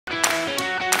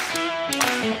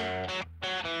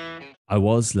I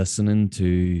was listening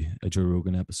to a Joe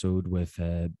Rogan episode with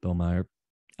Bill Maher,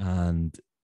 and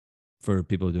for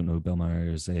people who don't know, Bill Maher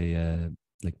is a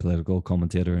like political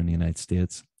commentator in the United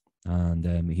States,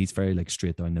 and he's very like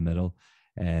straight down the middle.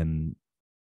 Um,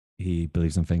 he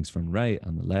believes in things from right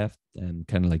and the left, and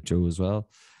kind of like Joe as well.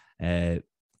 Uh,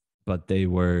 but they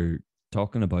were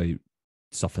talking about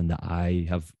something that I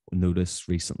have noticed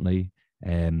recently.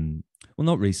 Well,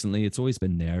 not recently; it's always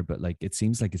been there, but like it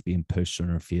seems like it's being pushed on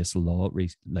our face a lot,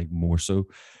 like more so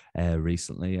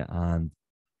recently, and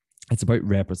it's about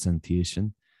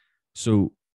representation.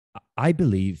 So I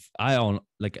believe I on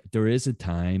like there is a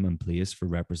time and place for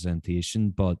representation,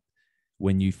 but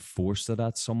when you force it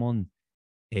at someone,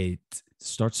 it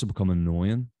starts to become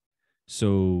annoying.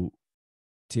 So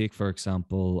take for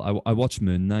example, I watched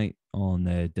MoonKnight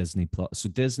on Disney Plus. So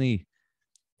Disney,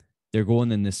 they're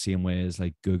going in the same way as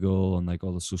like Google and like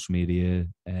all the social media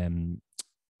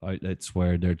outlets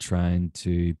where they're trying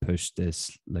to push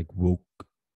this like woke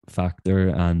factor,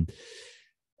 and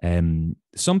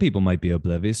some people might be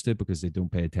oblivious to it because they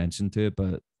don't pay attention to it,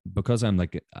 but because I'm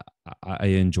like I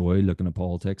enjoy looking at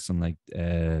politics and like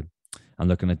and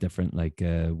looking at different like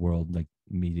world like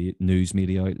media news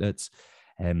media outlets,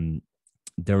 um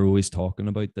they're always talking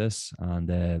about this,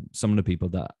 and some of the people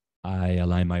that I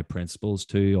align my principles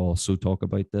to also talk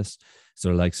about this.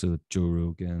 So like so Joe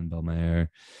Rogan, Bill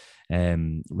Maher,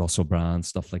 Russell Brand,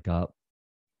 stuff like that.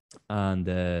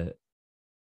 And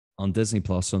on Disney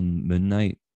Plus on Moon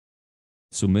Knight.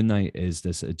 So Moon Knight is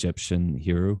this Egyptian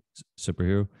hero,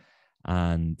 superhero,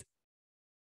 and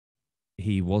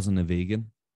he wasn't a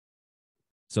vegan.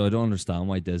 So I don't understand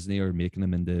why Disney are making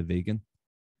him into a vegan.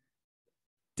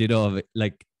 Do you know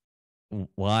like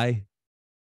why?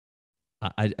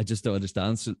 I just don't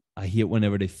understand. So I hate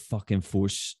whenever they fucking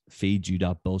force feed you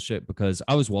that bullshit, because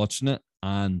I was watching it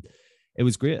and it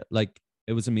was great. Like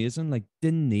it was amazing. Like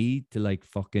didn't need to like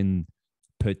fucking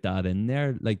put that in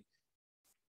there. Like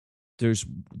there's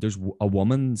there's a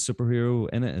woman superhero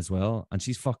in it as well, and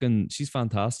she's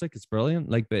fantastic. It's brilliant.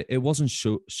 Like, but it wasn't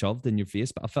shoved in your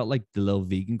face. But I felt like the little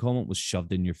vegan comment was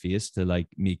shoved in your face to like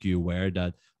make you aware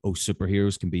that oh,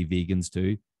 superheroes can be vegans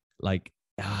too. Like,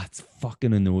 it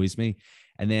fucking annoys me.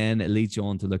 And then it leads you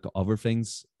on to look at other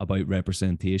things about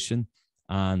representation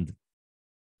and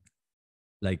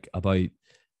like about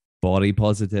body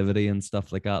positivity and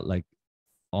stuff like that. Like,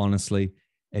 honestly,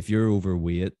 if you're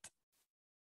overweight,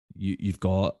 you've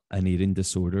got an eating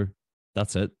disorder.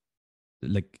 That's it.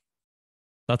 Like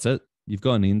that's it. You've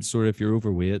got an eating disorder. If you're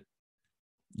overweight,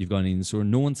 you've got an eating disorder.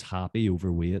 No one's happy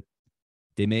overweight.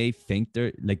 They may think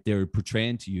they're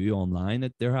portraying to you online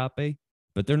that they're happy,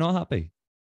 but they're not happy.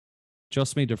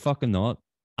 Trust me, they're fucking not.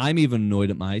 I'm even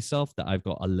annoyed at myself that I've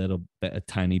got a little bit of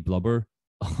tiny blubber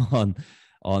on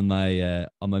on my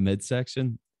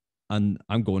midsection, and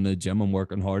I'm going to the gym and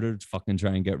working harder to fucking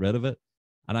try and get rid of it.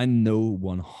 And I know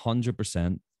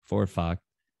 100% for a fact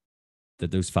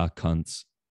that those fat cunts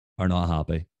are not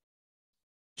happy.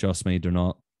 Trust me, they're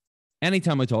not.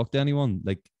 Anytime I talk to anyone,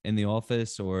 like in the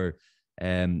office or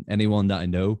anyone that I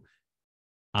know,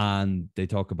 and they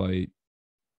talk about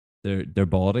their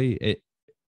body,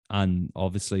 and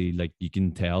obviously, like you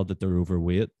can tell that they're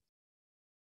overweight,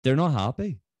 they're not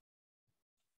happy.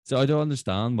 So I don't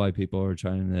understand why people are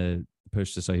trying to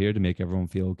push this out here to make everyone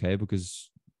feel okay, because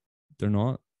they're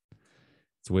not.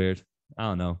 It's weird. I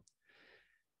don't know.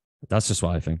 That's just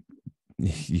what I think.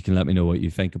 You can let me know what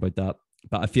you think about that.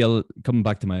 But I feel, coming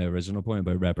back to my original point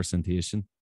about representation,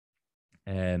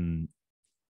 um,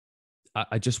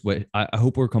 I just I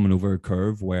hope we're coming over a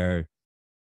curve where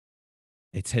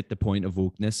it's hit the point of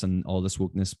wokeness, and all this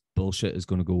wokeness bullshit is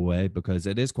going to go away, because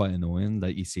it is quite annoying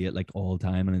that you see it like all the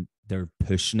time and they're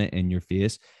pushing it in your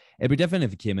face. It'd be different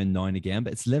if it came in now and again,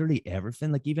 but it's literally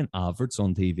everything. Like even adverts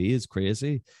on TV is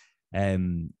crazy.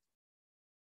 Um,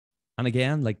 and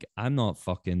again, like I'm not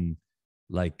fucking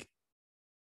like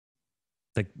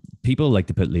like people like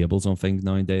to put labels on things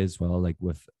nowadays as well, like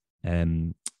with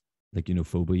um like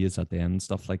phobias at the end and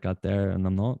stuff like that there. And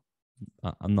I'm not.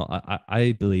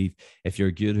 I believe if you're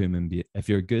a good human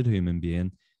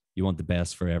being, you want the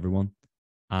best for everyone.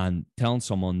 And telling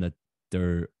someone that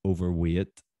they're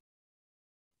overweight,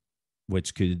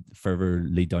 which could further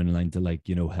lead down the line to like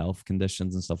health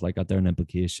conditions and stuff like that, there and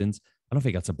implications. I don't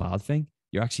think that's a bad thing.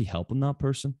 You're actually helping that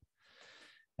person.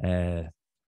 Uh,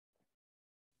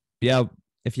 yeah.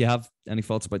 If you have any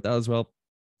thoughts about that as well,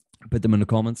 put them in the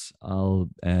comments. I'll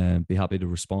be happy to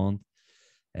respond.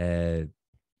 Uh,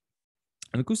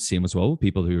 And it goes the same as well with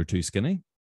people who are too skinny.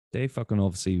 They fucking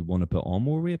obviously want to put on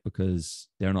more weight because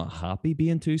they're not happy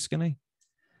being too skinny.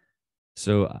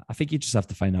 So I think you just have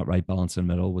to find that right balance in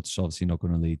the middle, which is obviously not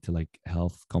going to lead to like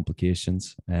health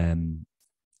complications.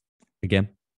 Again,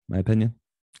 my opinion.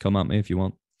 Come at me if you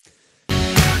want.